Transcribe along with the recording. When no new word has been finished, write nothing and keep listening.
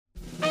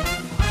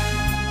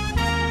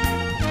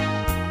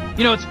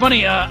You know, it's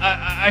funny,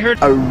 I heard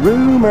a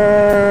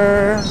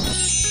rumor.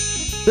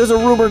 There's a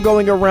rumor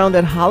going around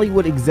that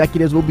Hollywood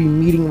executives will be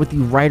meeting with the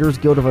Writers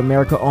Guild of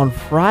America on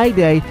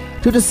Friday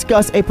to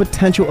discuss a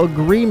potential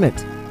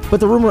agreement. But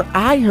the rumor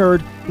I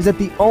heard is that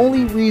the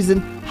only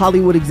reason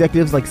Hollywood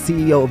executives like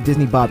CEO of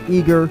Disney Bob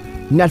Iger,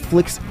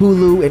 Netflix,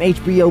 Hulu, and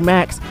HBO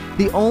Max,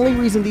 the only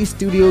reason these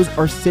studios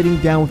are sitting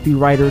down with the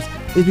writers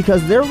is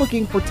because they're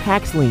looking for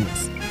tax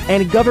liens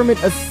and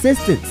government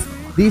assistance.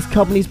 These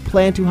companies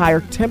plan to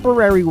hire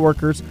temporary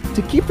workers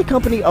to keep the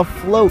company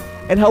afloat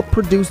and help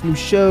produce new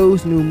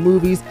shows, new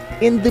movies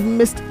in the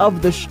midst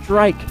of the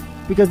strike,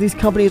 because these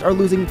companies are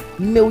losing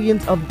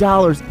millions of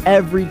dollars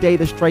every day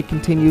the strike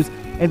continues,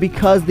 and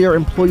because their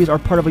employees are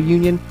part of a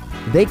union,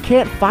 they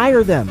can't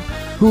fire them.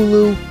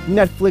 Hulu,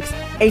 Netflix,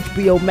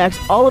 HBO Max,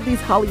 all of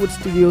these Hollywood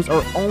studios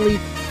are only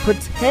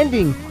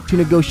pretending to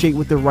negotiate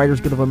with the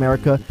Writers Guild of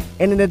America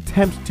in an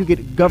attempt to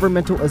get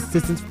governmental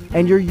assistance,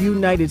 and your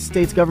United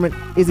States government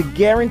is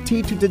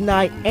guaranteed to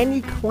deny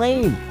any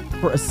claim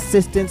for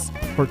assistance,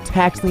 for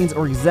tax liens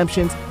or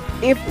exemptions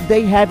if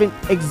they haven't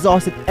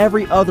exhausted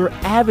every other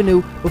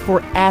avenue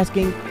before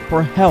asking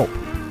for help.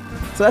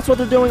 So that's what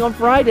they're doing on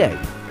Friday,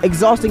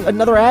 exhausting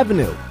another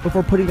avenue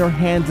before putting their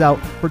hands out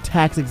for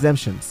tax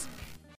exemptions.